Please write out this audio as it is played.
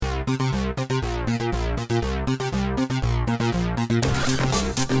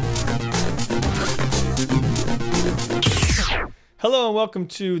and welcome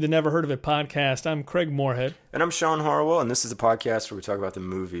to the Never Heard of It podcast. I'm Craig Moorhead. And I'm Sean Harwell, and this is a podcast where we talk about the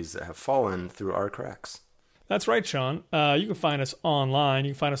movies that have fallen through our cracks. That's right, Sean. You can find us online.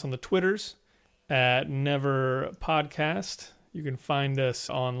 You can find us on the Twitters at Never Podcast. You can find us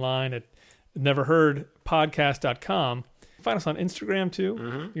online at neverheardpodcast.com. Find us on Instagram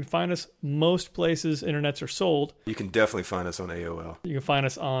too. You can find us most places internets are sold. You can definitely find us on AOL. You can find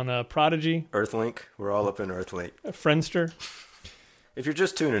us on Prodigy. Earthlink. We're all up in Earthlink. Friendster. If you're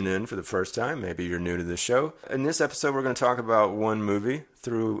just tuning in for the first time, maybe you're new to this show. In this episode, we're going to talk about one movie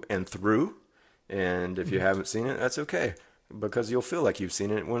through and through. And if you haven't seen it, that's okay. Because you'll feel like you've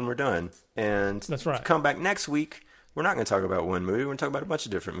seen it when we're done. And that's right. Come back next week. We're not going to talk about one movie. We're going to talk about a bunch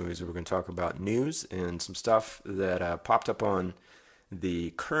of different movies. We're going to talk about news and some stuff that popped up on the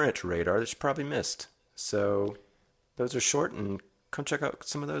current radar that you probably missed. So those are short, and come check out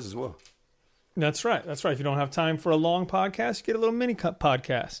some of those as well. That's right. That's right. If you don't have time for a long podcast, you get a little mini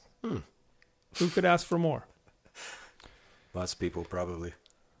podcast. Who could ask for more? Lots of people, probably.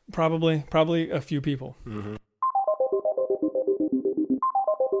 Probably a few people. Mm-hmm.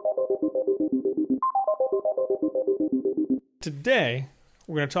 Today,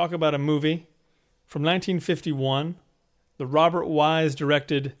 we're going to talk about a movie from 1951. The Robert Wise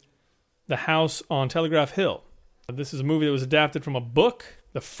directed The House on Telegraph Hill. This is a movie that was adapted from a book,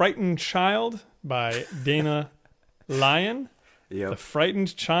 The Frightened Child by Dana Lyon. Yep. The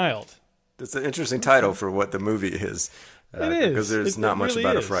Frightened Child. That's an interesting title for what the movie is. It is. Because there's not much really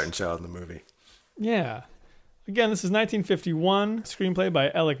about is. a frightened child in the movie. Yeah. Again, this is 1951. Screenplay by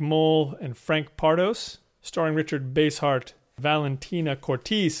Alec Mole and Frank Pardos. Starring Richard Basehart, Valentina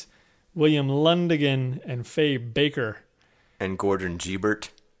Cortese, William Lundigan, and Faye Baker. And Gordon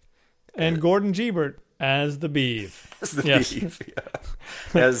Gebert. And Gordon Gebert as the Beeve. As the Beeve,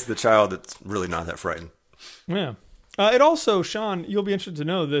 yeah. As the child that's really not that frightened. Yeah. It also, Sean, you'll be interested to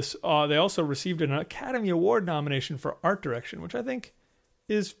know this, they also received an Academy Award nomination for art direction, which I think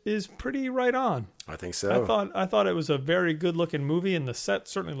is pretty right on. I think so. I thought it was a very good-looking movie, and the set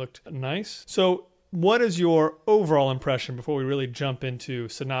certainly looked nice. So what is your overall impression before we really jump into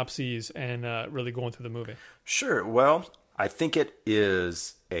synopses and really going through the movie? Sure. Well, I think it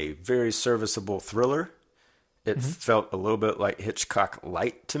is a very serviceable thriller. It felt a little bit like Hitchcock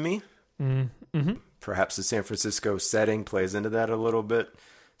Light to me. Mm-hmm. Perhaps the San Francisco setting plays into that a little bit.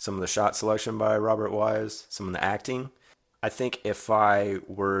 Some of the shot selection by Robert Wise, some of the acting. I think if I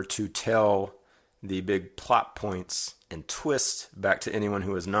were to tell the big plot points and twists back to anyone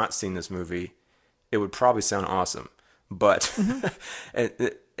who has not seen this movie, it would probably sound awesome. But,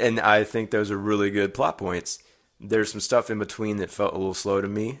 and I think those are really good plot points. There's some stuff in between that felt a little slow to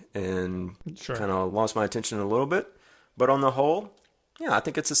me and kind of lost my attention a little bit. But on the whole, yeah, I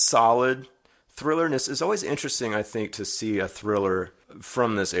think it's a solid thriller. And it's always interesting, I think, to see a thriller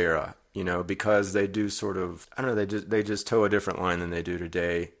from this era, you know, because they do sort of, I don't know, they just toe a different line than they do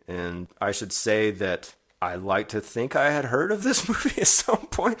today. And I should say that I like to think I had heard of this movie at some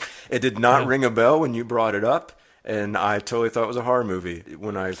point. It did not ring a bell when you brought it up, and I totally thought it was a horror movie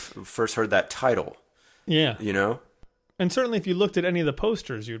when I first heard that title. Yeah. You know? And certainly if you looked at any of the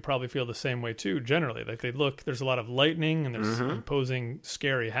posters, you would probably feel the same way too, generally. Like there's a lot of lightning, and there's imposing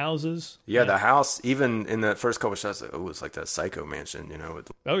scary houses. Yeah, the house, even in the first couple shots, it's like that Psycho mansion, you know?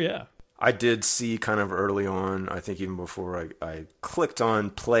 Oh, yeah. I did see kind of early on, I think even before I clicked on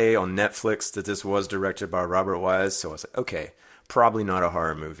play on Netflix, that this was directed by Robert Wise. So I was like, okay, probably not a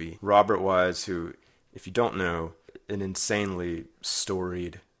horror movie. Robert Wise, who, if you don't know, an insanely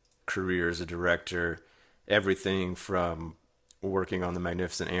storied career as a director. Everything from working on the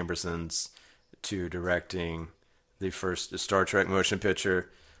Magnificent Ambersons to directing the first Star Trek motion picture,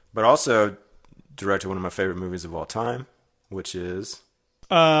 but also directed one of my favorite movies of all time, which is...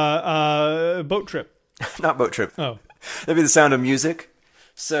 Boat Trip. Not Boat Trip. Oh. That'd be The Sound of Music.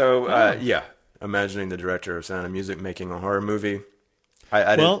 So, yeah, imagining the director of Sound of Music making a horror movie.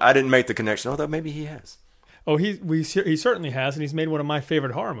 I didn't make the connection, although maybe he has. Oh, he certainly has, and he's made one of my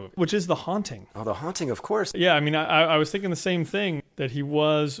favorite horror movies, which is The Haunting. Oh, The Haunting, of course. Yeah, I mean, I was thinking the same thing, that he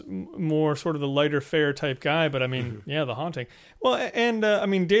was more sort of the lighter fare type guy, but I mean, yeah, The Haunting. Well, and I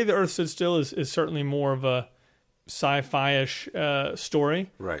mean, Day the Earth Stood Still is certainly more of a sci-fi-ish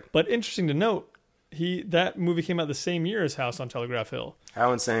story. Right. But interesting to note, that movie came out the same year as House on Telegraph Hill.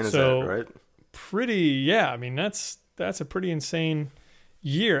 How insane is that, right? I mean, that's a pretty insane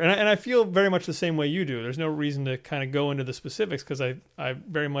year. And I feel very much the same way you do. There's no reason to kind of go into the specifics, because I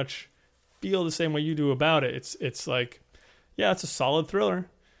very much feel the same way you do about it. It's like, yeah, it's a solid thriller.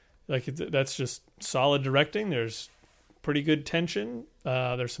 Like, that's just solid directing. There's pretty good tension.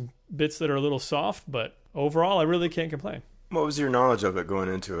 There's some bits that are a little soft, but overall, I really can't complain. What was your knowledge of it going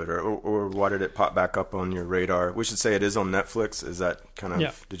into it, or why did it pop back up on your radar? We should say it is on Netflix. Is that kind of,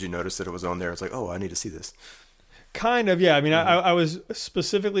 Yeah. Did you notice that it was on there? It's like, oh, I need to see this. Kind of, yeah. I mean, I was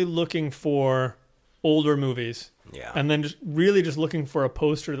specifically looking for older movies. Yeah. And then just looking for a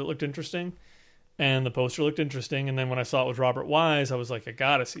poster that looked interesting. And the poster looked interesting. And then when I saw it was Robert Wise, I was like, I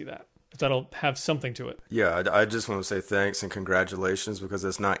got to see that. That'll have something to it. Yeah, I just want to say thanks and congratulations because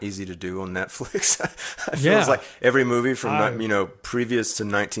it's not easy to do on Netflix. I feel Yeah. it's like every movie from previous to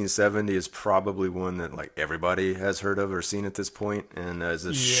 1970 is probably one that like everybody has heard of or seen at this point, and there's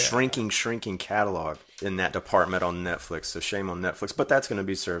a shrinking catalog in that department on Netflix. So shame on Netflix, but that's going to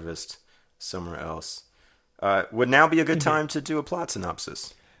be serviced somewhere else. Would now be a good time to do a plot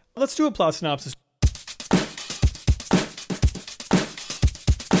synopsis. Let's do a plot synopsis.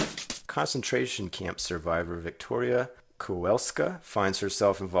 Concentration camp survivor Victoria Kowalska finds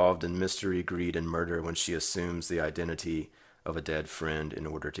herself involved in mystery, greed, and murder when she assumes the identity of a dead friend in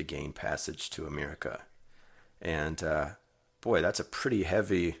order to gain passage to America. And boy, that's a pretty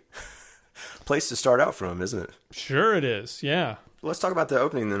heavy place to start out from, isn't it? Sure it is, yeah. Let's talk about the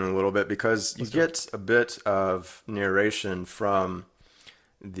opening then a little bit, because you get a bit of narration from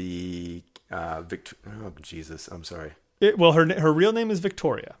the oh Jesus, I'm sorry. Her real name is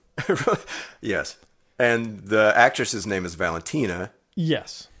Victoria. Yes. And the actress's name is Valentina,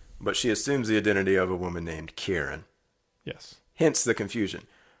 Yes. but she assumes the identity of a woman named Karen. Yes. Hence the confusion.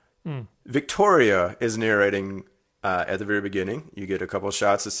 Victoria is narrating at the very beginning. You get a couple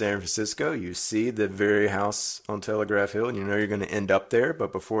shots of San Francisco. You see the very house on Telegraph Hill, and you know you're going to end up there.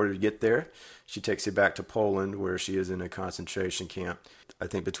 But before you get there, she takes you back to Poland, where she is in a concentration camp. I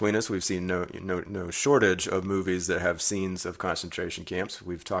think between us, we've seen no shortage of movies that have scenes of concentration camps.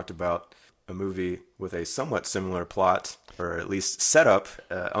 We've talked about a movie with a somewhat similar plot, or at least setup,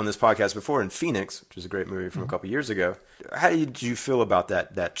 on this podcast before, in Phoenix, which is a great movie from a couple years ago. How did you feel about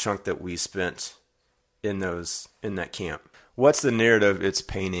that chunk that we spent in that camp? What's the narrative it's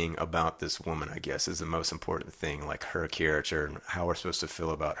painting about this woman, I guess, is the most important thing, like her character and how we're supposed to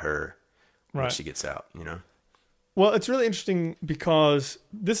feel about her when she gets out, you know? Well, it's really interesting because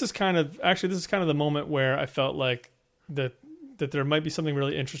this is kind of the moment where I felt like that there might be something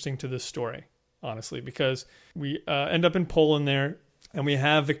really interesting to this story, honestly, because we end up in Poland there, and we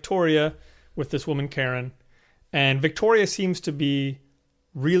have Victoria with this woman, Karen, and Victoria seems to be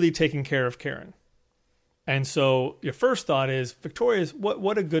really taking care of Karen. And so your first thought is, Victoria's,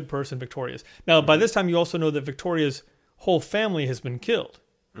 what a good person Victoria is. Now, by this time, you also know that Victoria's whole family has been killed,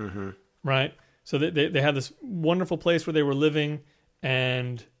 right? So they had this wonderful place where they were living,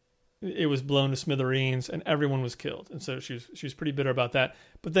 and it was blown to smithereens, and everyone was killed. And so she was pretty bitter about that.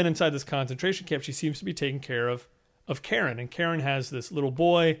 But then inside this concentration camp, she seems to be taking care of Karen. And Karen has this little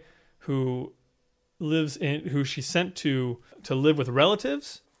boy who she sent to live with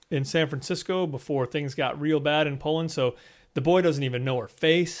relatives in San Francisco before things got real bad in Poland. So the boy doesn't even know her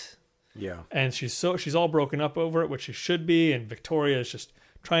face. Yeah. And she's all broken up over it, which she should be. And Victoria is just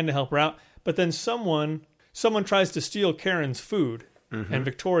trying to help her out. But then someone tries to steal Karen's food, and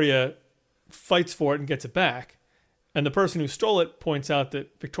Victoria fights for it and gets it back. And the person who stole it points out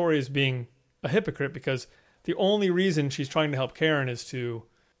that Victoria is being a hypocrite because the only reason she's trying to help Karen is to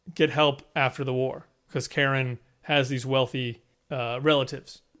get help after the war, because Karen has these wealthy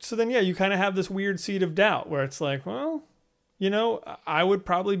relatives. So then, you kind of have this weird seed of doubt where it's like, well, I would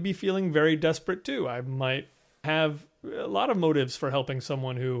probably be feeling very desperate too. I might have a lot of motives for helping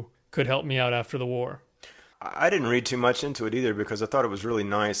someone who could help me out after the war. I didn't read too much into it either, because I thought it was really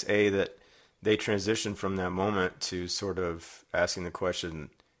nice, that they transitioned from that moment to sort of asking the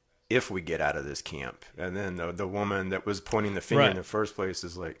question, if we get out of this camp. And then the woman that was pointing the finger in the first place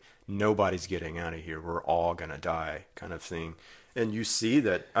is like, nobody's getting out of here. We're all going to die, kind of thing. And you see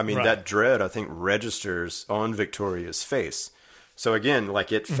that, that dread, I think, registers on Victoria's face. So again,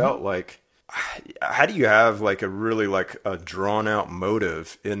 like, it felt like, how do you have like a really like a drawn out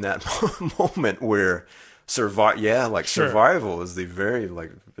motive in that moment where survival is the very,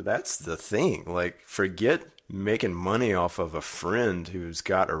 like, that's the thing. Like, forget making money off of a friend who's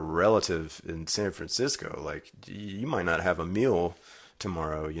got a relative in San Francisco. Like, you might not have a meal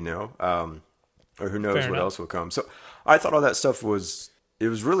tomorrow, or who knows what else will come. So I thought all that stuff was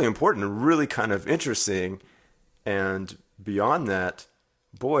really important and really kind of interesting. And beyond that,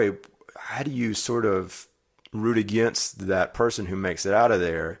 boy, how do you sort of root against that person who makes it out of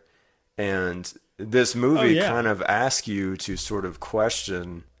there? And this movie kind of asks you to sort of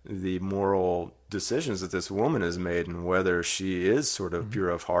question the moral decisions that this woman has made, and whether she is sort of pure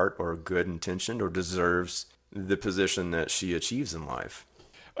of heart or good intentioned or deserves the position that she achieves in life.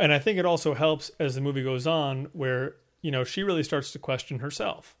 And I think it also helps as the movie goes on, where she really starts to question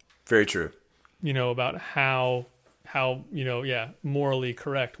herself, Very true. about how morally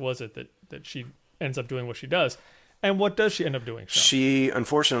correct was it that she ends up doing what she does. And what does she end up doing, Sean? She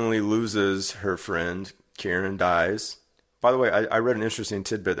unfortunately loses her friend. Kieran dies. By the way, I read an interesting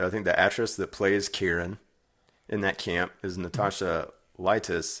tidbit. I think the actress that plays Kieran in that camp is Natasha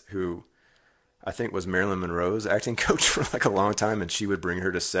Lytis, who I think was Marilyn Monroe's acting coach for like a long time, and she would bring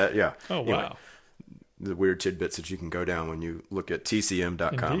her to set. Yeah. Oh, anyway, wow. the weird tidbits that you can go down when you look at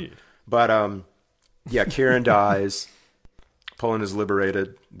tcm.com. Indeed. But Kieran dies. Poland is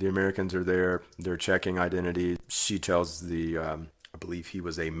liberated. The Americans are there. They're checking identity. She tells I believe he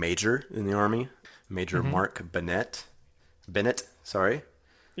was a major in the army, Major Mark Bennett. Sorry.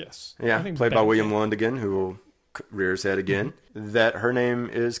 Yes. Yeah, I think played by Bennett. William Lund again, who will rear his head again. That her name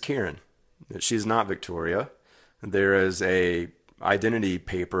is Kieran. That she's not Victoria. There is a identity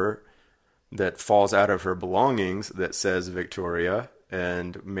paper that falls out of her belongings that says Victoria,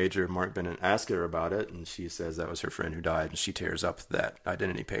 and Major Mark Bennett asks her about it, and she says that was her friend who died, and she tears up that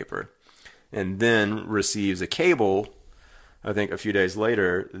identity paper. And then receives a cable, I think a few days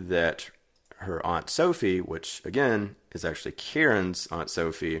later, that her Aunt Sophie, which again is actually Kieran's Aunt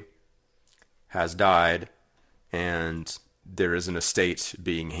Sophie, has died, and there is an estate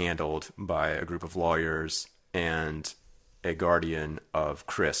being handled by a group of lawyers and a guardian of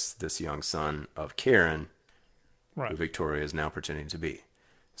Chris, this young son of Kieran, Right. who Victoria is now pretending to be.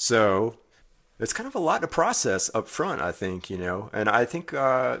 So it's kind of a lot to process up front, I think, and I think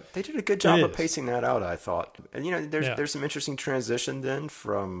they did a good job of pacing that out, I thought. And, there's some interesting transition then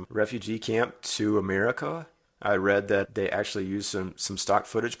from refugee camp to America. I read that they actually used some stock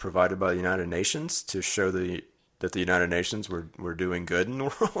footage provided by the United Nations to show that the United Nations were doing good in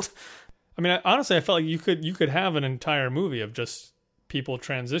the world. I mean, honestly, I felt like you could have an entire movie of just people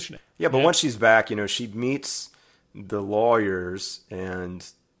transitioning. Yeah, but once she's back, she meets the lawyers, and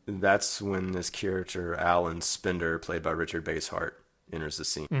that's when this character, Alan Spender, played by Richard Basehart, enters the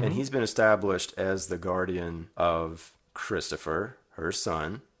scene. And he's been established as the guardian of Christopher, her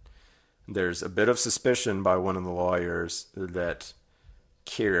son. There's a bit of suspicion by one of the lawyers that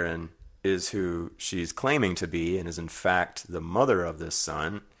Kieran is who she's claiming to be and is in fact the mother of this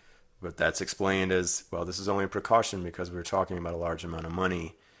son. But that's explained as, well, this is only a precaution because we're talking about a large amount of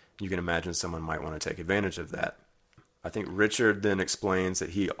money. You can imagine someone might want to take advantage of that. I think Richard then explains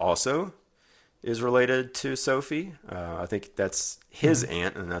that he also is related to Sophie. I think that's his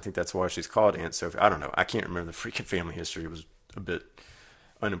aunt, and I think that's why she's called Aunt Sophie. I don't know. I can't remember the freaking family history. It was a bit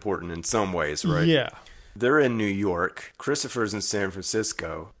unimportant in some ways, right? Yeah. They're in New York. Christopher's in San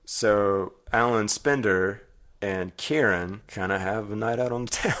Francisco. So Alan Spender and Kieran kind of have a night out on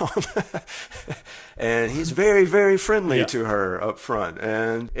the town. And he's very, very friendly to her up front.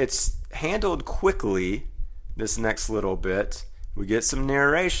 And it's handled quickly, this next little bit. We get some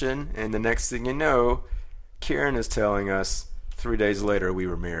narration, and the next thing you know, Kieran is telling us 3 days later we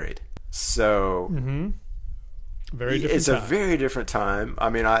were married. So Very different it's time. a very different time. I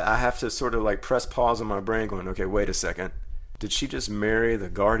mean, I have to sort of like press pause on my brain going, okay, wait a second. Did she just marry the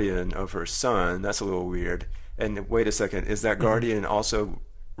guardian of her son? That's a little weird. And wait a second, is that guardian also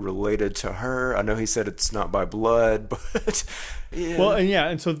related to her? I know he said it's not by blood, but yeah. Well,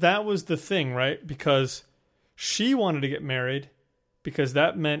 and so that was the thing, right? Because she wanted to get married because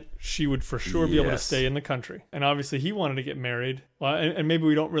that meant she would for sure be able to stay in the country. And obviously he wanted to get married. Well, and maybe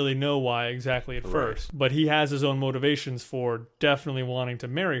we don't really know why exactly at first, but he has his own motivations for definitely wanting to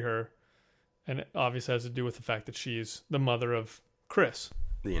marry her. And it obviously has to do with the fact that she's the mother of Chris,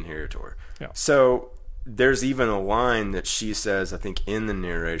 the inheritor. Yeah. So there's even a line that she says, I think in the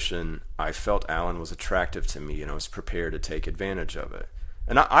narration, I felt Alan was attractive to me and I was prepared to take advantage of it.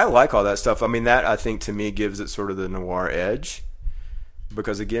 And I like all that stuff. I mean, that I think to me gives it sort of the noir edge.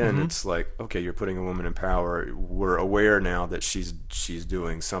 Because again, it's like, okay, you're putting a woman in power. We're aware now that she's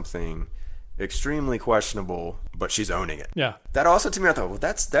doing something extremely questionable, but she's owning it. Yeah. That also to me, I thought, well,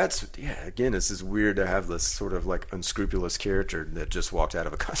 that's again, this is weird to have this sort of like unscrupulous character that just walked out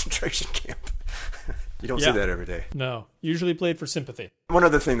of a concentration camp. You don't see that every day. No, usually played for sympathy. One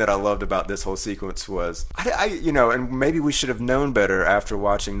other thing that I loved about this whole sequence was, and maybe we should have known better after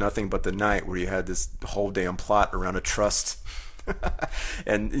watching Nothing But the Night, where you had this whole damn plot around a trust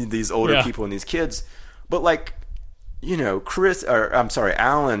and these older people and these kids. But like,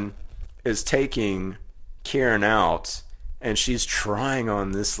 Alan is taking Karen out and she's trying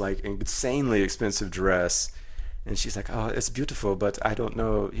on this like insanely expensive dress. And she's like, oh, it's beautiful, but I don't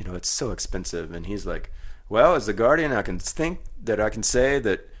know, it's so expensive. And he's like, well, as the guardian, I can think that I can say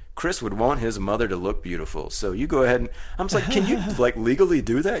that Chris would want his mother to look beautiful. So you go ahead and I'm just like, can you like legally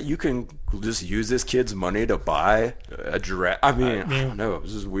do that? You can just use this kid's money to buy a dress. I don't know. It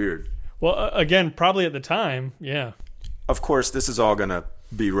was just weird. Well, again, probably at the time, yeah. Of course, this is all going to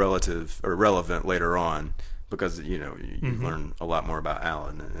be relative or relevant later on because, you learn a lot more about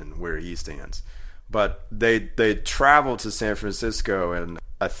Alan and where he stands. But they travel to San Francisco, and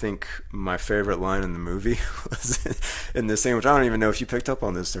I think my favorite line in the movie was in this scene, which I don't even know if you picked up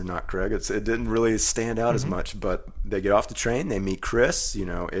on this or not, Craig. It didn't really stand out as much, but they get off the train, they meet Chris.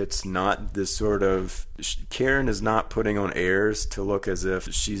 It's not this sort of... Karen is not putting on airs to look as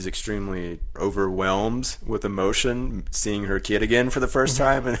if she's extremely overwhelmed with emotion, seeing her kid again for the first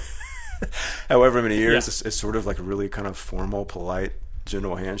time in however many years. Yeah. It's sort of like a really kind of formal, polite,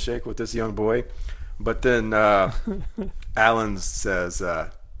 gentle handshake with this young boy. But then Alan says,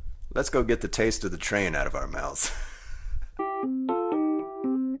 let's go get the taste of the train out of our mouths.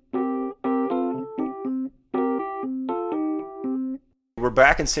 We're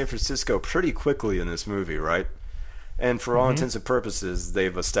back in San Francisco pretty quickly in this movie, right? And for all intents and purposes,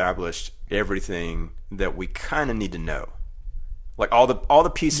 they've established everything that we kind of need to know. Like all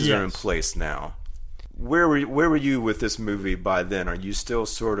the pieces are in place now. Where were you with this movie by then? Are you still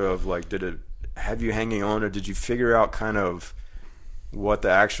sort of like, did it have you hanging on, or did you figure out kind of what the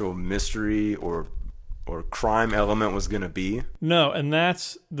actual mystery or crime element was going to be? No, and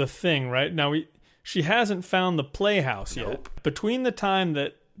that's the thing, right? Now she hasn't found the playhouse yet. Between the time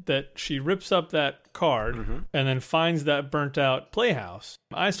that she rips up that card and then finds that burnt out playhouse,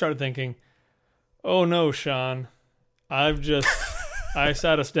 I started thinking, oh no, Sean, I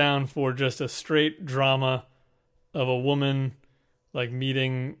sat us down for just a straight drama of a woman like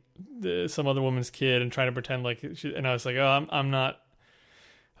meeting some other woman's kid and trying to pretend like and I was like, oh, I'm not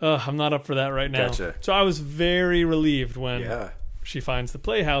up for that right now. Gotcha. So I was very relieved when she finds the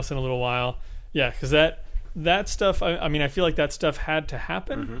playhouse in a little while. Yeah, because that stuff, I mean, I feel like that stuff had to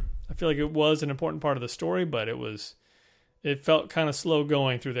happen. I feel like it was an important part of the story, but it felt kind of slow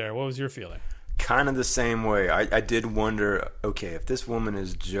going through there. What was your feeling? Kind of the same way. I did wonder, okay, if this woman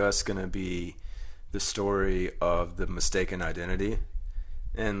is just going to be the story of the mistaken identity,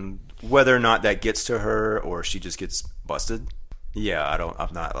 and whether or not that gets to her or she just gets busted. Yeah,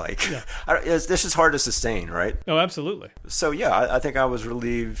 I'm not like... Yeah. This is hard to sustain, right? Oh, absolutely. So, yeah, I think I was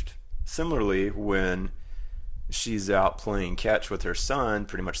relieved similarly when she's out playing catch with her son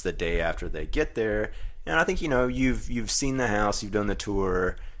pretty much the day after they get there. And I think, you've seen the house, you've done the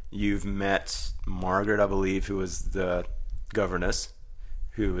tour, you've met Margaret, I believe, who was the governess,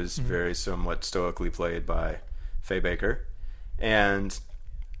 who was very somewhat stoically played by Faye Baker. And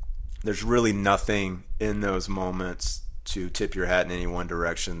there's really nothing in those moments to tip your hat in any one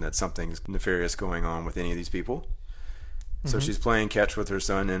direction that something's nefarious going on with any of these people. So she's playing catch with her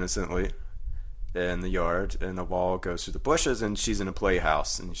son innocently in the yard, and the ball goes through the bushes, and she's in a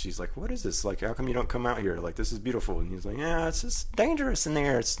playhouse, and she's like, what is this? Like, how come you don't come out here? Like, this is beautiful. And he's like, yeah, it's just dangerous in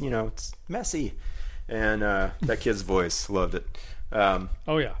there. It's, it's messy. And that kid's voice, loved it.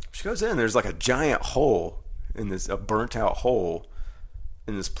 Oh, yeah. She goes in, there's like a giant hole a burnt out hole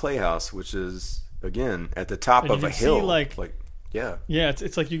in this playhouse, which is, again, at the top of a hill. Yeah. Yeah,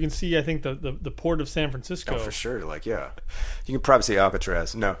 it's like you can see, I think, the port of San Francisco. Oh, for sure. Like, yeah. You can probably see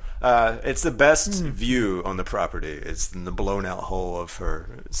Alcatraz. No. It's the best view on the property. It's in the blown out hole of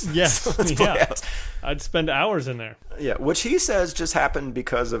her playhouse. I'd spend hours in there. Yeah, which he says just happened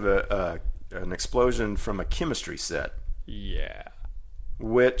because of an explosion from a chemistry set. Yeah.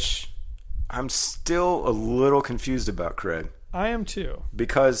 Which I'm still a little confused about, Craig. I am too.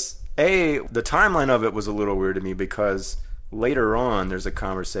 Because, the timeline of it was a little weird to me because... Later on, there's a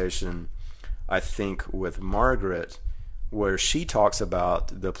conversation, I think, with Margaret where she talks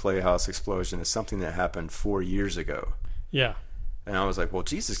about the Playhouse explosion as something that happened 4 years ago. Yeah. And I was like, well,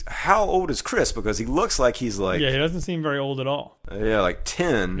 Jesus, how old is Chris? Because he looks like he's like... Yeah, he doesn't seem very old at all. Yeah, like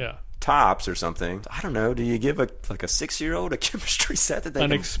 10 tops or something. I don't know. Do you give a 6-year-old a chemistry set that they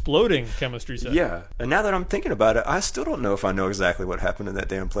exploding chemistry set? Yeah. And now that I'm thinking about it, I still don't know if I know exactly what happened in that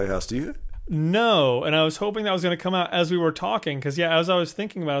damn Playhouse. Do you? No, and I was hoping that was going to come out as we were talking, because as I was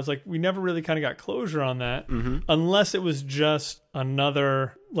thinking about it, I was like, we never really kind of got closure on that, unless it was just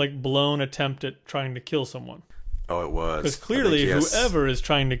another blown attempt at trying to kill someone. Oh, it was. Because clearly, whoever is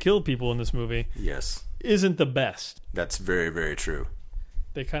trying to kill people in this movie, isn't the best. That's very, very true.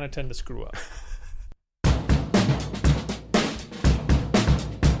 They kind of tend to screw up.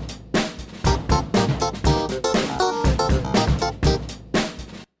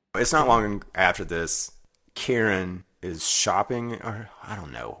 It's not long after this, Karen is shopping, or I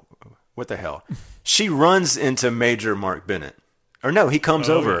don't know, what the hell. She runs into Major Mark Bennett, Or no, he comes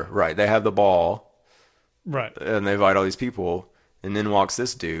Oh, over. yeah. Right. They have the ball, Right. and they invite all these people, and then walks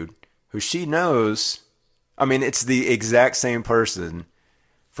this dude who she knows. I mean, it's the exact same person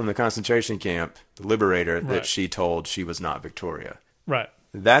from the concentration camp, the Liberator, that Right. she told she was not Victoria. Right.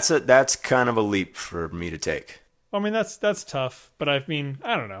 That's kind of a leap for me to take. I mean, that's tough, but I mean,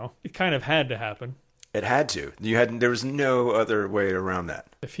 I don't know. It kind of had to happen. It had to. There was no other way around that.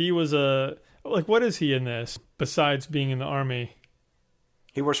 If he was what is he in this besides being in the army?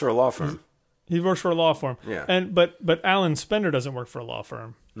 He works for a law firm. He works for a law firm. Yeah. But Alan Spender doesn't work for a law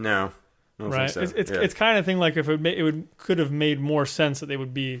firm, No. I don't right? think so. It's Yeah. it's kind of thing like if could have made more sense that they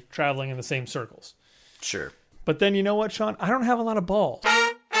would be traveling in the same circles. Sure. But then you know what, Sean? I don't have a lot of balls.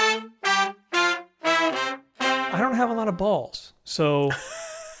 I don't have a lot of balls. So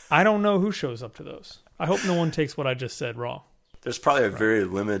I don't know who shows up to those. I hope no one takes what I just said wrong. There's probably a very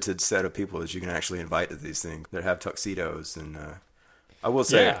limited set of people that you can actually invite to these things that have tuxedos. And I will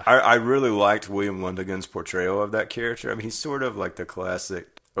say, Yeah. I really liked William Lundigan's portrayal of that character. I mean, he's sort of like the classic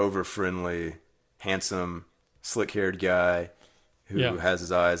over-friendly, handsome, slick-haired guy who Yeah. has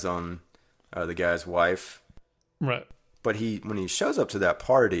his eyes on the guy's wife. Right. But when he shows up to that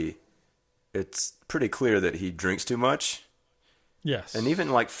party, it's pretty clear that he drinks too much. Yes. And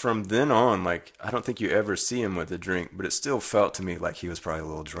even like from then on, like I don't think you ever see him with a drink, but it still felt to me like he was probably a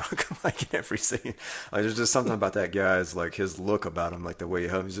little drunk, like in every scene. Like there's just something about that guy's like his look about him, like the way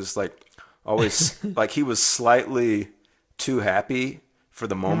he's just like always like he was slightly too happy for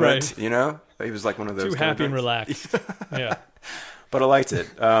the moment, Right. you know? He was like one of those Too kind of happy and drunks. relaxed. Yeah. But I liked it.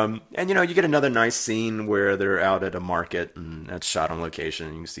 And you get another nice scene where they're out at a market and that's shot on location.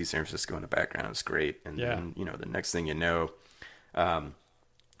 You can see San Francisco in the background. It's great. And Yeah. then, the next thing you know,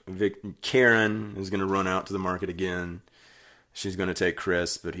 Karen is going to run out to the market again. She's going to take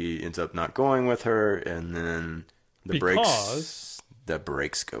Chris, but he ends up not going with her. And then the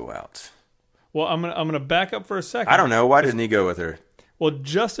brakes go out. Well, I'm gonna back up for a second. I don't know. Why didn't he go with her? Well,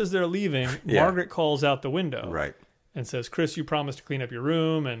 just as they're leaving, Yeah. Margaret calls out the window. Right. And says, "Chris, you promised to clean up your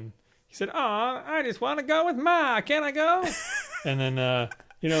room." And he said, "Oh, I just want to go with Ma. Can I go?" And then, and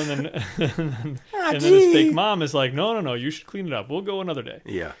then his fake mom is like, "No, you should clean it up. We'll go another day."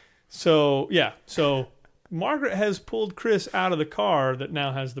 Yeah. So Margaret has pulled Chris out of the car that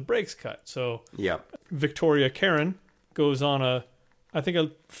now has the brakes cut. So Yeah. Victoria Karen goes on a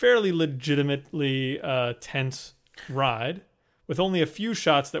fairly legitimately tense ride with only a few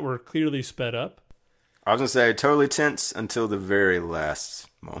shots that were clearly sped up. I was going to say totally tense until the very last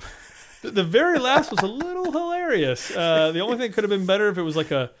moment. The very last was a little hilarious. The only thing that could have been better if it was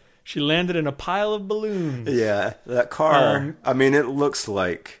like she landed in a pile of balloons. Yeah, that car. I mean, it looks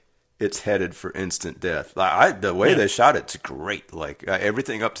like it's headed for instant death. Like the way they shot it's great. Like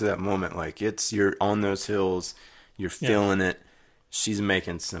everything up to that moment, like you're on those hills, you're feeling it. She's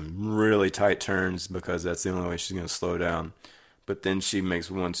making some really tight turns because that's the only way she's going to slow down. But then she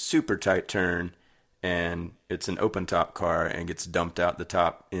makes one super tight turn, and it's an open top car and gets dumped out the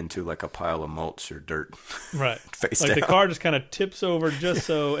top into like a pile of mulch or dirt. Right. Face like down. the car just kind of tips over just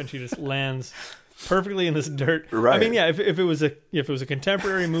so, and she just lands perfectly in this dirt. Right. I mean, yeah, if it was a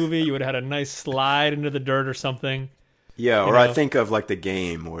contemporary movie, you would have had a nice slide into the dirt or something. Yeah, or know? I think of like the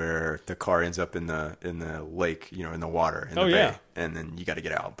game where the car ends up in the lake, in the water, in the bay, yeah. and then you got to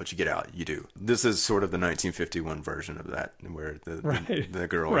get out, but you get out, you do. This is sort of the 1951 version of that, where the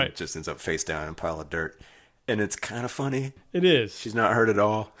girl Right. just ends up face down in a pile of dirt, and it's kind of funny. It is. She's not hurt at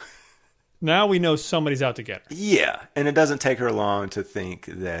all. Now we know somebody's out to get her. Yeah, and it doesn't take her long to think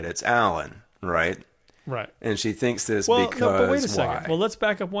that it's Alan, right? Right. And she thinks this Well, because no, but wait a second. why? Well, let's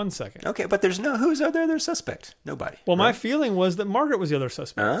back up 1 second. Okay, but there's who's out there? There's suspect. Nobody. Well, my right? feeling was that Margaret was the other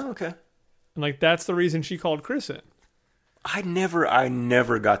suspect. Oh, okay. And like that's the reason she called Chris in. I never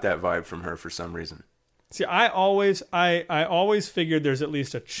got that vibe from her for some reason. See, I always figured there's at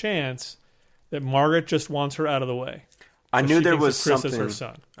least a chance that Margaret just wants her out of the way. I knew She there thinks was of Chris as something. her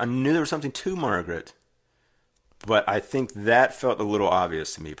son. I knew there was something to Margaret, but I think that felt a little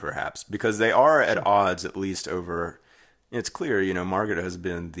obvious to me, perhaps, because they are at odds, at least over. It's clear, Margaret has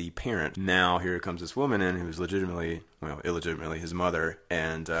been the parent. Now here comes this woman in who's illegitimately his mother,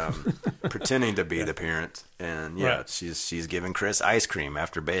 and pretending to be the parent. And Right. she's giving Chris ice cream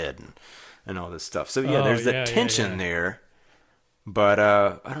after bed and all this stuff. So Oh, there's yeah, the tension yeah. there. But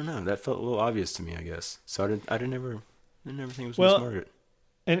I don't know. That felt a little obvious to me, I guess. So I didn't ever think it was Miss Margaret.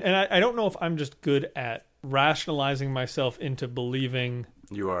 And I don't know if I'm just good at rationalizing myself into believing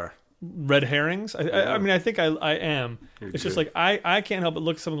You are. red herrings. I mean, I think I am. It's just good. like I can't help but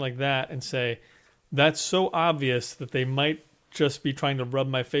look at something like that and say, that's so obvious that they might just be trying to rub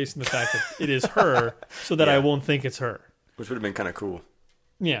my face in the fact that it is her so that I Yeah. won't think it's her. Which would have been kind of cool.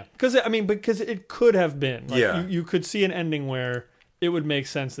 Yeah, because it could have been. Like, Yeah. you could see an ending where it would make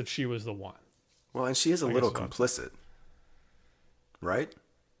sense that she was the one. Well, and she is a little complicit, right?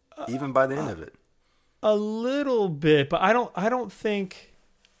 Even by the end of it. A little bit, but I don't think.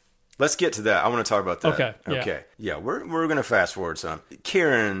 Let's get to that. I want to talk about that. Okay. Yeah. Okay. Yeah, we're gonna fast forward some.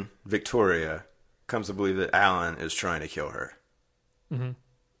 Karen Victoria comes to believe that Alan is trying to kill her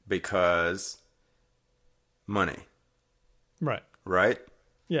because money, Right. right?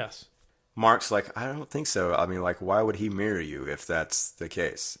 Yes. Mark's like, I don't think so. I mean, like, why would he marry you if that's the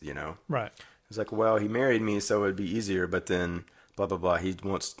case? You know? Right. He's like, well, he married me, so it'd be easier. But then, blah blah blah. He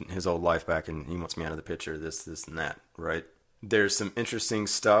wants his old life back, and he wants me out of the picture. This, and that. Right? There's some interesting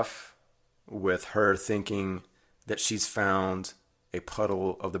stuff with her thinking that she's found a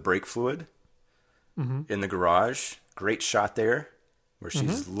puddle of the brake fluid in the garage. Great shot there, where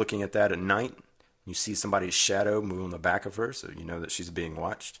she's looking at that at night. You see somebody's shadow move on the back of her, so you know that she's being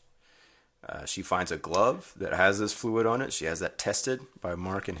watched. She finds a glove that has this fluid on it. She has that tested by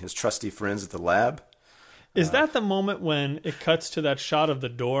Mark and his trusty friends at the lab. Is that the moment when it cuts to that shot of the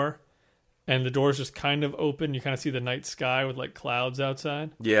door, and the door's just kind of open? You kind of see the night sky with like clouds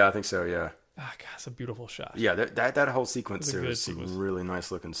outside. Yeah, I think so. Yeah. Ah, God, it's a beautiful shot. Yeah, that whole sequence It's a there good was some sequence. really nice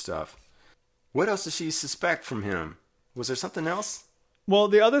looking stuff. What else does she suspect from him? Was there something else? Well,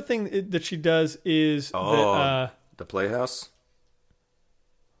 the other thing that she does is that, The Playhouse?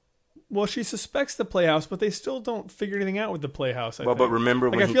 well, she suspects the Playhouse, but they still don't figure anything out with the Playhouse. I Well, think. but remember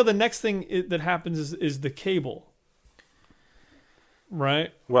like, when I feel the next thing that happens is the cable,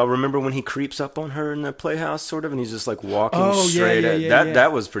 right? Well, remember when he creeps up on her in the Playhouse, sort of, and he's just like walking Oh, yeah, straight yeah, at yeah, that. yeah.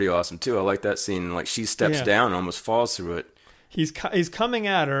 That was pretty awesome too. I like that scene. Like she steps Yeah. down, and almost falls through it. He's coming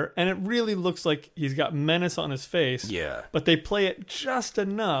at her, and it really looks like he's got menace on his face. Yeah. But they play it just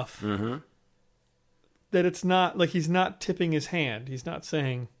enough that it's not like he's not tipping his hand. He's not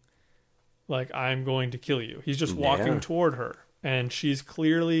saying, like, I'm going to kill you. He's just walking Yeah. toward her, and she's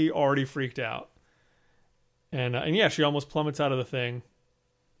clearly already freaked out. And yeah, she almost plummets out of the thing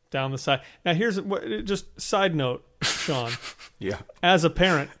down the side. Now, here's just side note, Sean. Yeah. As a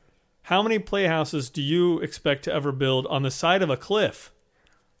parent, how many playhouses do you expect to ever build on the side of a cliff?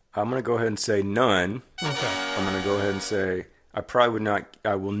 I'm gonna go ahead and say none. Okay. I'm gonna go ahead and say I probably would not.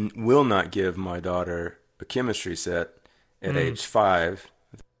 I will not give my daughter a chemistry set at age 5.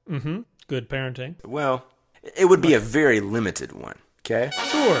 Good parenting. Well, it would be a very limited one. Okay.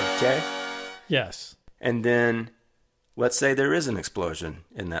 Sure. Okay. Yes. And then, let's say there is an explosion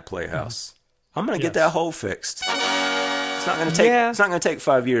in that playhouse. I'm gonna get Yes. that hole fixed. It's not gonna take. Yeah. It's not gonna take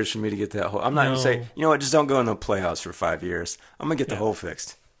 5 years for me to get that hole. I'm not gonna No. say, you know what, just don't go in the playhouse for 5 years. I'm gonna get the Yeah. hole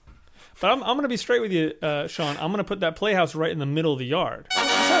fixed. But I'm going to be straight with you, Sean. I'm going to put that playhouse right in the middle of the yard. It's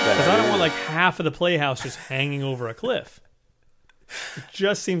not bad. Because I don't want like half of the playhouse just hanging over a cliff. It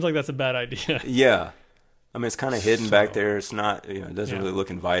just seems like that's a bad idea. Yeah. I mean, it's kind of hidden back there. It's not, it doesn't Yeah. really look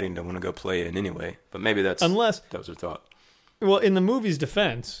inviting to want to go play in anyway. But maybe that was her thought. Well, in the movie's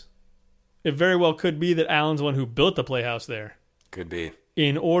defense, it very well could be that Alan's the one who built the playhouse there Could be.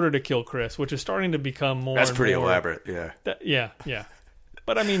 in order to kill Chris, which is starting to become more That's and pretty more- elaborate. Yeah. Yeah.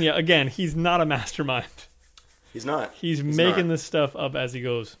 But I mean, yeah, again, he's not a mastermind. He's not. He's making not. this stuff up as he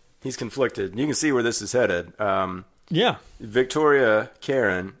goes. He's conflicted. You can see where this is headed. Yeah. Victoria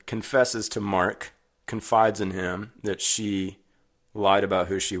Karen confesses to Mark, confides in him that she lied about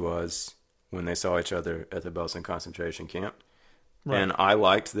who she was when they saw each other at the Belsen concentration camp. Right. And I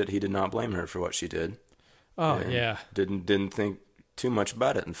liked that he did not blame her for what she did. Oh, And yeah. Didn't think too much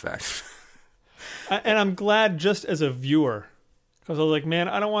about it, in fact. And I'm glad just as a viewer, because I was like, man,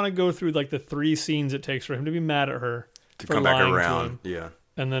 I don't want to go through like the 3 scenes it takes for him to be mad at her to for come back lying to around. him. Yeah.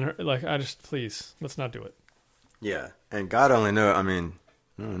 And then like, please, let's not do it. Yeah. And God only knows, I mean,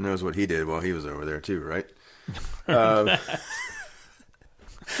 no one knows what he did while he was over there too, right? That's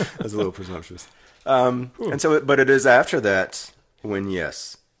a little presumptuous. And so, but it is after that when,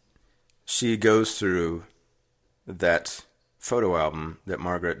 yes, she goes through that photo album that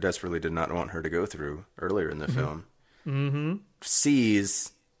Margaret desperately did not want her to go through earlier in the film. Mm-hmm.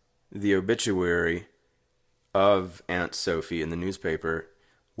 Sees the obituary of Aunt Sophie in the newspaper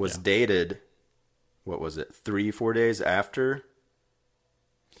was dated, what was it, 3-4 days after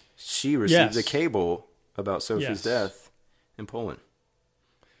she received the cable about Sophie's death in Poland.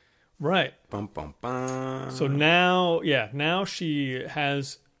 Right. Bum, bum, bum. So now she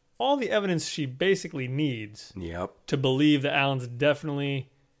has all the evidence she basically needs Yep. to believe that Alan's definitely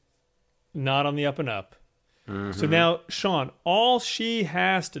not on the up and up. Mm-hmm. So now, Sean, all she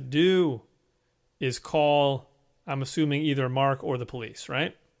has to do is call, I'm assuming, either Mark or the police,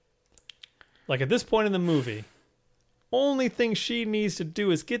 right? Like at this point in the movie, only thing she needs to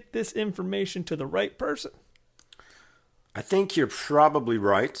do is get this information to the right person. I think you're probably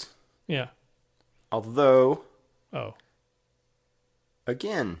right. Yeah. Although, Oh.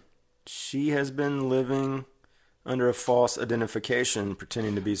 again, she has been living under a false identification,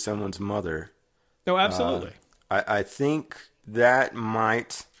 pretending to be someone's mother. No, absolutely. I think that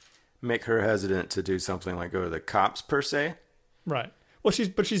might make her hesitant to do something like go to the cops, per se. Right. Well,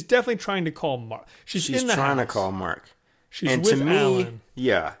 she's definitely trying to call Mark. She's in the trying house. to call Mark. She's and with to me, Alan.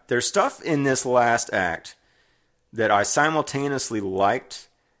 yeah, there's stuff in this last act that I simultaneously liked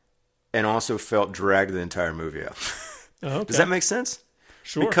and also felt dragged the entire movie out. Oh, okay. Does that make sense?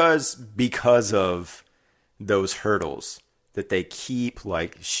 Sure. Because of those hurdles that they keep,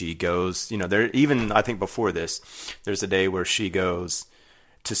 like she goes, there, even I think before this, there's a day where she goes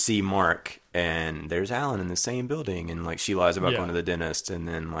to see Mark and there's Alan in the same building, and like she lies about going to the dentist, and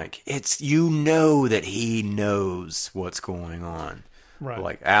then like it's that he knows what's going on. Right.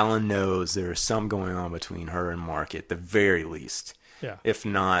 Like Alan knows there's some going on between her and Mark at the very least. Yeah. If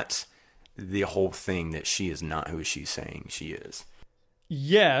not the whole thing that she is not who she's saying she is.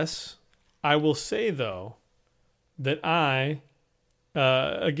 Yes, I will say though that I,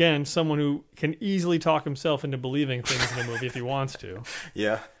 again, someone who can easily talk himself into believing things in a movie if he wants to,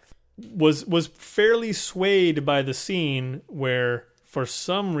 Yeah. was fairly swayed by the scene where, for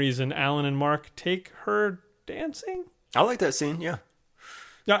some reason, Alan and Mark take her dancing. I like that scene, yeah.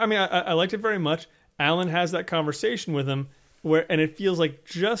 Yeah, I mean, I liked it very much. Alan has that conversation with him, and it feels like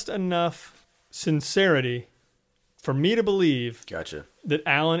just enough sincerity for me to believe Gotcha. that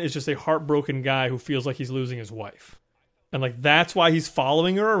Alan is just a heartbroken guy who feels like he's losing his wife. And like that's why he's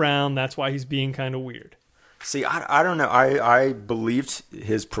following her around. That's why he's being kind of weird. See, I don't know. I believed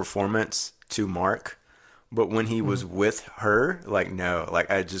his performance to Mark, but when he was with her, like, no. Like,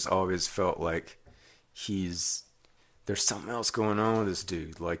 I just always felt like there's something else going on with this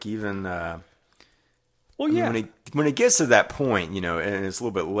dude. Like, even... well, yeah. I mean, when it gets to that point, and it's a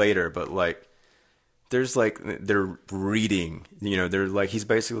little bit later, but like, there's like, they're reading, they're like, he's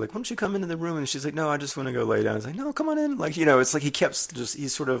basically like, why don't you come into the room? And she's like, no, I just want to go lay down. It's like, no, come on in. Like, it's like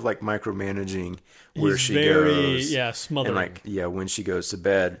he's sort of like micromanaging where she goes. Yeah, smothering. And like, yeah, when she goes to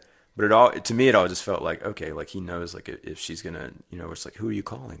bed. But to me, it all just felt like, okay, like he knows like if she's going to, it's like, who are you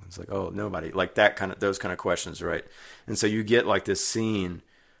calling? It's like, oh, nobody. Like those kind of questions, right? And so you get like this scene.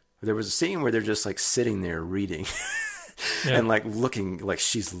 There was a scene where they're just like sitting there reading and like looking, like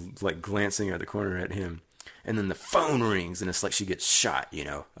she's like glancing at the corner at him, and then the phone rings and it's like she gets shot.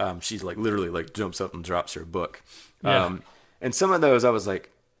 She's like literally like jumps up and drops her book. Yeah. And some of those I was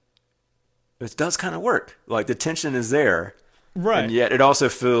like, it does kind of work. Like the tension is there, right? And yet it also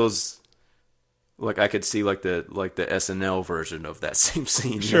feels like I could see like the SNL version of that same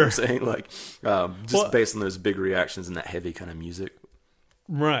scene. You know what I'm saying? Like based on those big reactions and that heavy kind of music.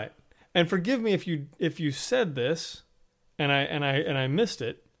 Right. And forgive me if you said this, and I missed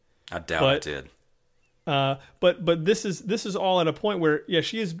it. I doubt I did. But this is all at a point where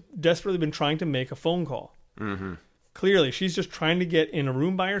she has desperately been trying to make a phone call. Mm-hmm. Clearly, she's just trying to get in a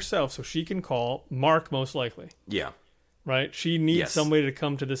room by herself so she can call Mark, most likely. Yeah. Right. She needs somebody to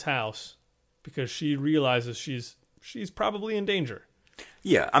come to this house because she realizes she's probably in danger.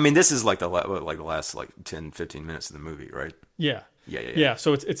 Yeah. I mean, this is like the last 10, 15 minutes of the movie, right? Yeah. Yeah.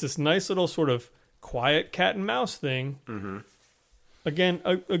 So it's this nice little sort of quiet cat and mouse thing. Mm-hmm. Again,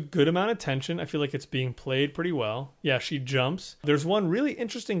 a good amount of tension. I feel like it's being played pretty well. Yeah, she jumps. There's one really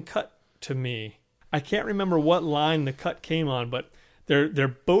interesting cut to me. I can't remember what line the cut came on, but they're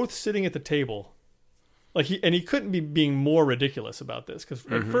both sitting at the table. Like he couldn't be being more ridiculous about this because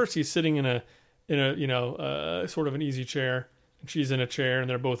at first he's sitting in a sort of an easy chair, and she's in a chair, and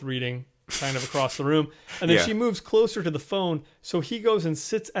they're both reading kind of across the room. And then she moves closer to the phone, so he goes and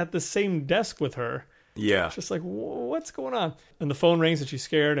sits at the same desk with her. Yeah. It's just like, what's going on? And the phone rings and she's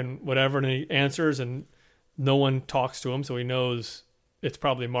scared and whatever, and he answers and no one talks to him, so he knows it's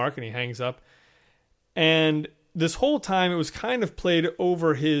probably Mark, and he hangs up. And this whole time it was kind of played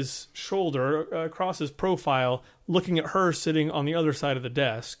over his shoulder, across his profile, looking at her sitting on the other side of the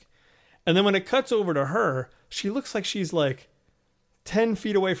desk. And then when it cuts over to her, she looks like she's like 10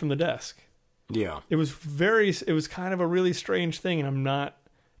 feet away from the desk. Yeah. It was kind of a really strange thing, and I'm not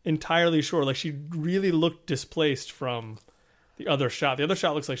entirely sure. Like, she really looked displaced from the other shot. The other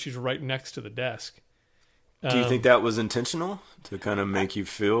shot looks like she's right next to the desk. Do you think that was intentional to kind of make you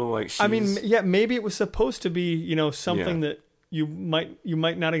feel like she's... I mean, yeah, maybe it was supposed to be, something that you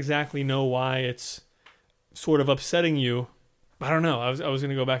might not exactly know why it's sort of upsetting you. I don't know. I was going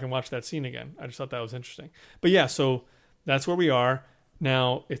to go back and watch that scene again. I just thought that was interesting. But yeah, so that's where we are.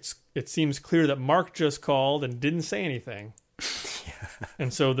 Now it seems clear that Mark just called and didn't say anything.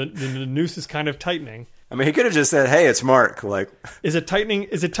 And so the noose is kind of tightening. I mean, he could have just said, "Hey, it's Mark." Like, is it tightening?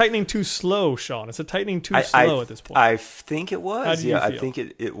 Is it tightening too slow, Sean? Is it tightening too slow at this point? I think it was. How do you feel? I think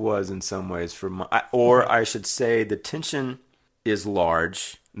it was in some ways. I should say, the tension is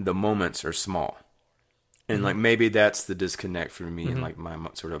large. The moments are small, and like maybe that's the disconnect for me in like my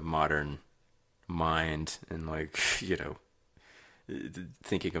sort of modern mind, and like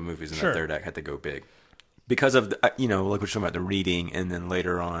thinking of movies in the third act had to go big because of like we're talking about the reading, and then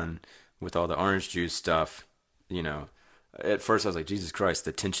later on with all the orange juice stuff, at first I was like, Jesus Christ,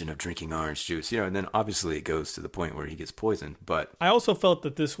 the tension of drinking orange juice, and then obviously it goes to the point where he gets poisoned. But I also felt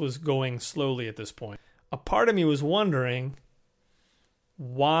that this was going slowly at this point. A part of me was wondering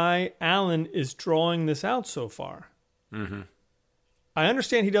why Alan is drawing this out so far. Mm-hmm. I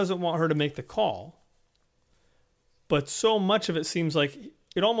understand he doesn't want her to make the call, but so much of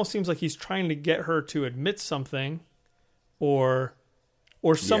it almost seems like he's trying to get her to admit something or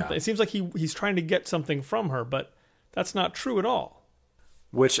something. Yeah. It seems like he's trying to get something from her, but that's not true at all.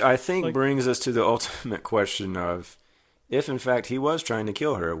 Which I think brings us to the ultimate question of, if in fact he was trying to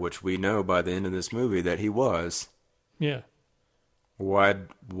kill her, which we know by the end of this movie that he was. Yeah.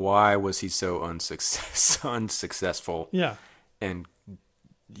 Why was he so unsuccessful? Yeah. And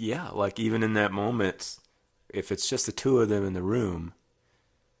yeah, like even in that moment, if it's just the two of them in the room,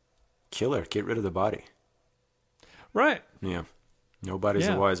 kill her, get rid of the body. Right. Yeah. Nobody's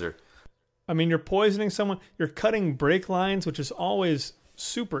the wiser. I mean, you're poisoning someone. You're cutting brake lines, which is always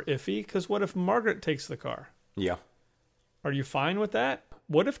super iffy, because what if Margaret takes the car? Yeah. Are you fine with that?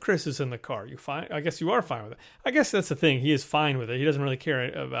 What if Chris is in the car? You fine? I guess you are fine with it. I guess that's the thing. He is fine with it. He doesn't really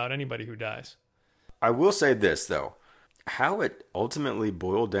care about anybody who dies. I will say this, though. How it ultimately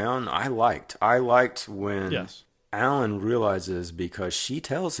boiled down, I liked. I liked when Alan realizes, because she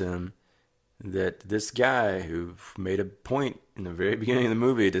tells him that this guy who made a point in the very beginning of the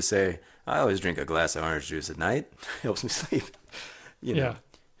movie to say, I always drink a glass of orange juice at night. Helps me sleep.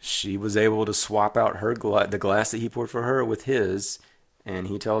 She was able to swap out the glass that he poured for her with his, and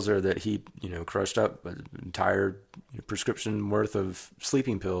he tells her that he, crushed up an entire prescription worth of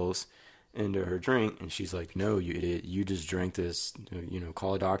sleeping pills into her drink, and she's like, no, you idiot, you just drank this,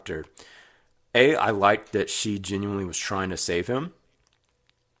 call a doctor. I liked that she genuinely was trying to save him.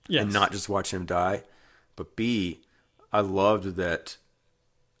 Yes. And not just watch him die. But B, I loved that,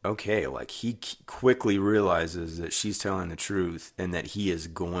 like he quickly realizes that she's telling the truth and that he is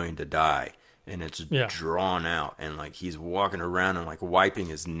going to die. And it's drawn out. And like he's walking around and like wiping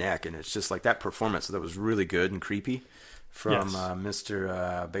his neck. And it's just like that performance that was really good and creepy from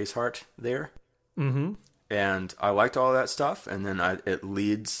Mr. Basehart there. Mm-hmm. And I liked all that stuff. And then it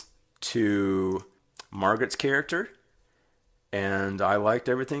leads to Margaret's character. And I liked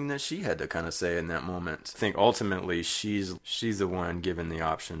everything that she had to kind of say in that moment. I think ultimately she's the one given the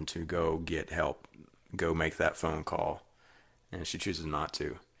option to go get help, go make that phone call, and she chooses not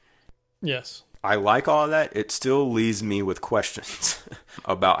to. Yes. I like all of that. It still leaves me with questions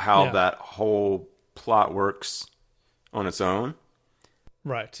about how that whole plot works on its own.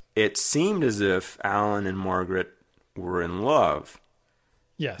 Right. It seemed as if Alan and Margaret were in love.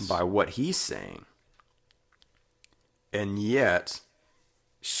 Yes. By what he's saying. And yet,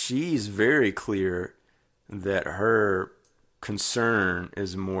 she's very clear that her concern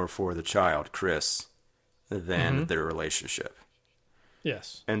is more for the child, Chris, than their relationship.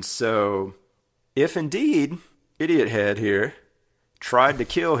 Yes. And so, if indeed, Idiot Head here tried to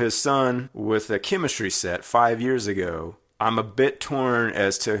kill his son with a chemistry set 5 years ago, I'm a bit torn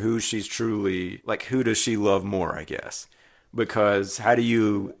as to who she's truly, like, who does she love more, I guess. Because how do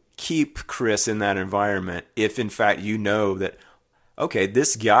you keep Chris in that environment if in fact you know that, okay,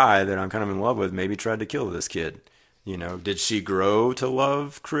 this guy that I'm kind of in love with maybe tried to kill this kid? Did she grow to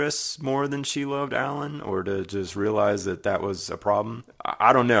love Chris more than she loved Alan, or to just realize that was a problem?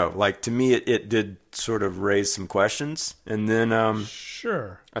 I don't know. Like, to me, it did sort of raise some questions. And then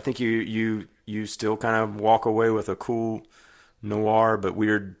sure, I think you still kind of walk away with a cool noir but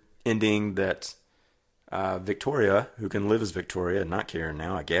weird ending that Victoria, who can live as Victoria, not Karen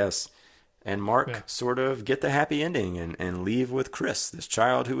now, I guess, and Mark sort of get the happy ending and leave with Chris, this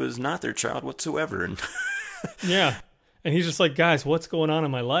child who is not their child whatsoever. And yeah. And he's just like, guys, what's going on in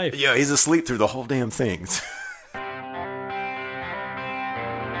my life? Yeah, he's asleep through the whole damn thing.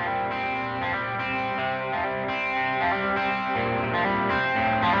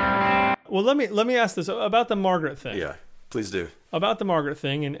 Well, let me ask this about the Margaret thing. Yeah, please do. About the Margaret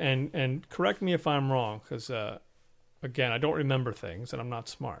thing, and correct me if I'm wrong, because, again, I don't remember things, and I'm not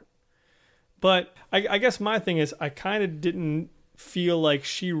smart. But I guess my thing is I kind of didn't feel like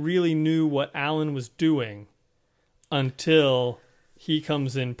she really knew what Alan was doing until he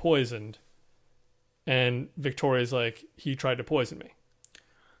comes in poisoned. And Victoria's like, he tried to poison me.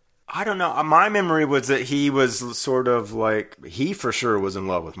 I don't know. My memory was that he was sort of like, he for sure was in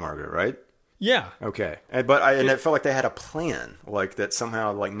love with Margaret, right? Yeah. Okay. And it felt like they had a plan, like that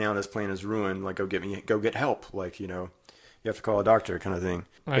somehow, like now this plan is ruined, like go get help, like, you know, you have to call a doctor kind of thing.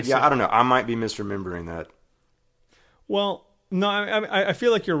 But yeah, I don't know. I might be misremembering that. Well, no, I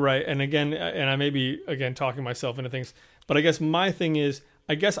feel like you're right. And again, and I may be, again, talking myself into things, but I guess my thing is,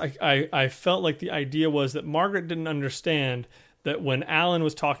 I felt like the idea was that Margaret didn't understand that when Alan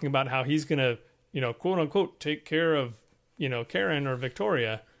was talking about how he's going to, you know, quote unquote, take care of, you know, Karen or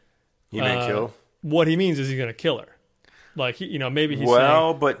Victoria. He may kill. What he means is he's going to kill her. Like, you know, maybe he's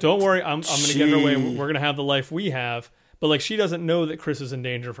saying, but don't worry, I'm going to get her away. We're going to have the life we have. But, like, she doesn't know that Chris is in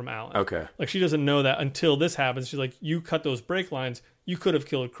danger from Alan. Okay. Like, she doesn't know that until this happens. She's like, you cut those brake lines. You could have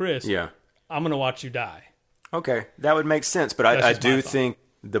killed Chris. Yeah. I'm going to watch you die. Okay. That would make sense. But I do think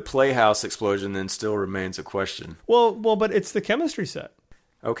the Playhouse explosion then still remains a question. Well, but it's the chemistry set.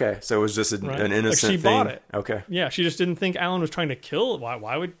 Okay. So it was just an innocent like she thing. bought it. Okay. Yeah. She just didn't think Alan was trying to kill.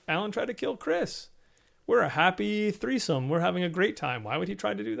 Why would Alan try to kill Chris? We're a happy threesome. We're having a great time. Why would he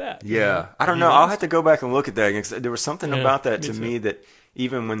try to do that? Yeah. I don't know. I'll have to go back and look at that again, 'cause there was something about that to me that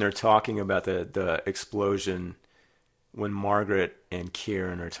even when they're talking about the explosion, when Margaret and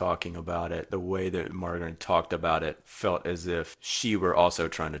Kieran are talking about it, the way that Margaret talked about it felt as if she were also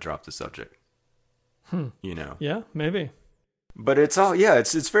trying to drop the subject. You know? Yeah, maybe. But it's all,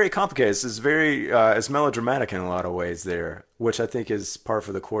 it's very complicated. It's very, it's melodramatic in a lot of ways there, which I think is par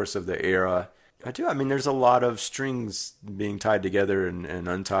for the course of the era. I mean, there's a lot of strings being tied together and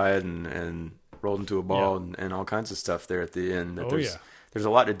untied and rolled into a ball and all kinds of stuff there at the end. There's a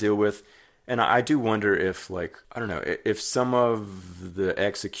lot to deal with. And I do wonder if, like, I don't know, if some of the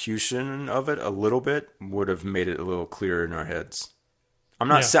execution of it a little bit would have made it a little clearer in our heads. I'm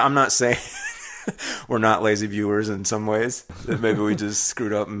not saying we're not lazy viewers in some ways, that maybe we just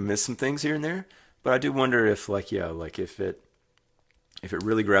screwed up and missed some things here and there. But I do wonder if, like, if it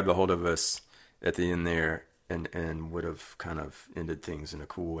really grabbed a hold of us at the end there and would have kind of ended things in a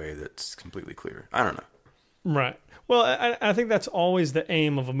cool way that's completely clear. I don't know. Right. Well, I think that's always the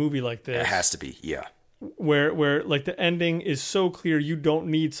aim of a movie like this. It has to be, yeah. Where like the ending is so clear, you don't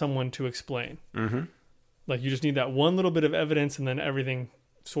need someone to explain. Mm-hmm. Like you just need that one little bit of evidence, and then everything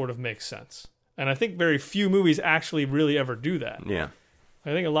sort of makes sense. And I think very few movies actually really ever do that. Yeah. I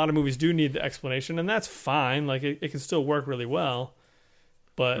think a lot of movies do need the explanation, and that's fine. Like it can still work really well.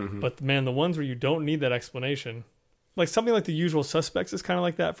 But man, the ones where you don't need that explanation, like something like The Usual Suspects is kind of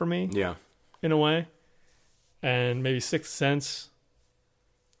like that for me. Yeah. In a way. And maybe Sixth Sense.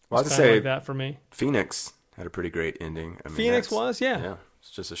 Well, I have to say like that for me. Phoenix had a pretty great ending. I mean, Phoenix was, yeah. Yeah. It's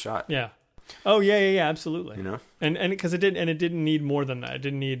just a shot. Yeah. Oh yeah, absolutely. You know? And because it didn't need more than that. It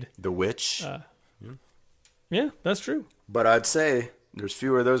didn't need The Witch. Yeah, that's true. But I'd say there's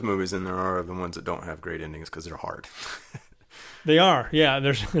fewer of those movies than there are of the ones that don't have great endings because they're hard. They are, yeah.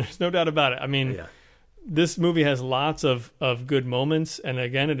 There's no doubt about it. I mean, this movie has lots of good moments, and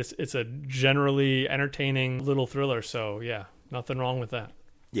again, it's a generally entertaining little thriller. So yeah, nothing wrong with that.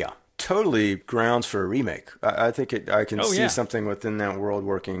 Yeah, totally grounds for a remake. I think I can see something within that world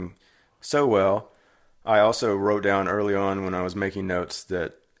working so well. I also wrote down early on when I was making notes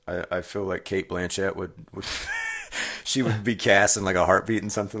that I feel like Cate Blanchett would she would be cast in like A Heartbeat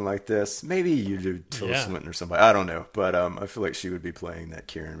and something like this. Maybe you do Tilda Swinton or somebody. I don't know. But I feel like she would be playing that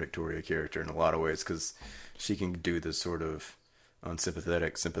Karen Victoria character in a lot of ways because she can do this sort of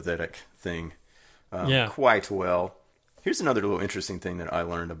unsympathetic, sympathetic thing quite well. Here's another little interesting thing that I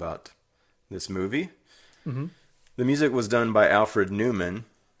learned about this movie. Mm-hmm. The music was done by Alfred Newman,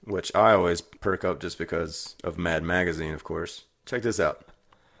 which I always perk up just because of Mad Magazine, of course. Check this out.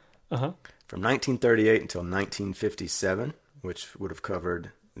 Uh-huh. From 1938 until 1957, which would have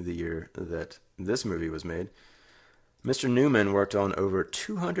covered the year that this movie was made, Mr. Newman worked on over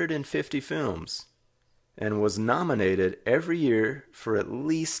 250 films and was nominated every year for at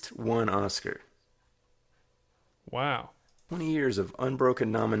least one Oscar. Wow. 20 years of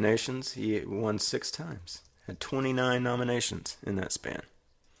unbroken nominations. He won 6 times. Had 29 nominations in that span.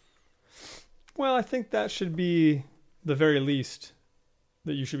 Well, I think that should be the very least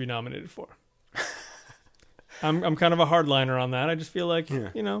that you should be nominated for. I'm kind of a hardliner on that. I just feel like,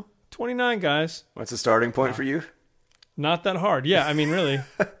 29 guys. What's the starting point for you? Not that hard. Yeah, I mean, really.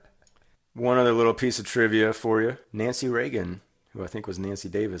 One other little piece of trivia for you. Nancy Reagan, who I think was Nancy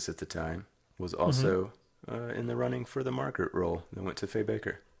Davis at the time, was also in the running for the Margaret role that went to Faye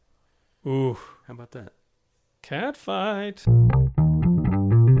Baker. Ooh. How about that? Cat fight.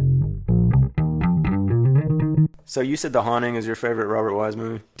 So you said The Haunting is your favorite Robert Wise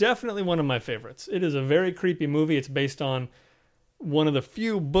movie? Definitely one of my favorites. It is a very creepy movie. It's based on one of the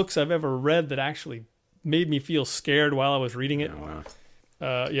few books I've ever read that actually made me feel scared while I was reading it. Oh,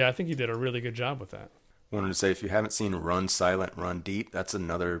 wow. Yeah, I think he did a really good job with that. Wanted to say, if you haven't seen Run Silent, Run Deep, that's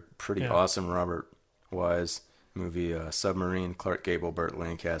another pretty awesome Robert Wise movie. Submarine, Clark Gable, Burt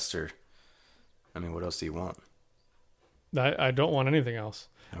Lancaster. I mean, what else do you want? I don't want anything else.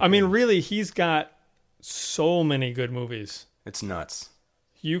 Okay. I mean, really, he's got so many good movies. It's nuts.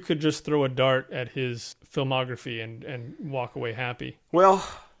 You could just throw a dart at his filmography and walk away happy. Well,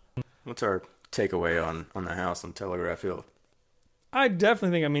 what's our takeaway on the house on Telegraph Hill? I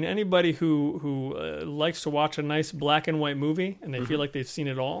definitely think, I mean, anybody who likes to watch a nice black and white movie and they feel like they've seen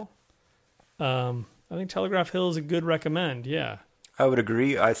it all, I think Telegraph Hill is a good recommend, yeah. I would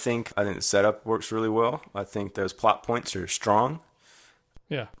agree. I think the setup works really well. I think those plot points are strong.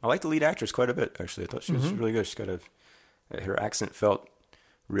 Yeah. I like the lead actress quite a bit, actually. I thought she was really good. She's got her accent felt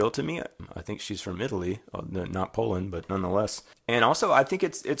real to me. I think she's from Italy, not Poland, but nonetheless. And also, I think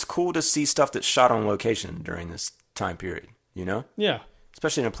it's cool to see stuff that's shot on location during this time period, you know? Yeah.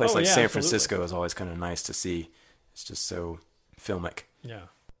 Especially in a place like San absolutely. Francisco is always kind of nice to see. It's just so filmic. Yeah.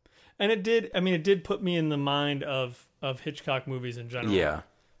 And it did put me in the mind of Hitchcock movies in general. Yeah.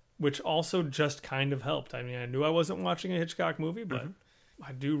 Which also just kind of helped. I mean, I knew I wasn't watching a Hitchcock movie, but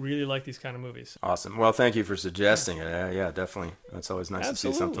I do really like these kind of movies. Awesome. Well, thank you for suggesting it. Yeah, definitely. It's always nice to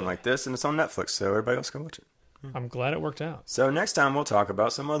see something like this, and it's on Netflix, so everybody else can watch it. I'm glad it worked out. So next time we'll talk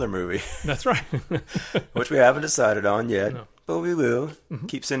about some other movie, That's right. which we haven't decided on yet, No. but we will.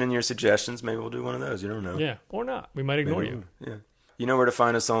 Keep sending your suggestions. Maybe we'll do one of those. You don't know. Yeah, or not. We might ignore Maybe you. Yeah. You know where to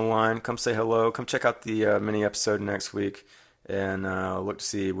find us online. Come say hello. Come check out the mini episode next week, and look to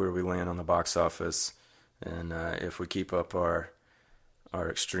see where we land on the box office, and if we keep up our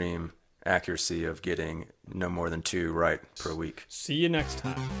extreme accuracy of getting no more than 2 right per week. See you next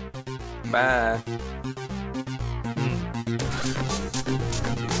time. Bye.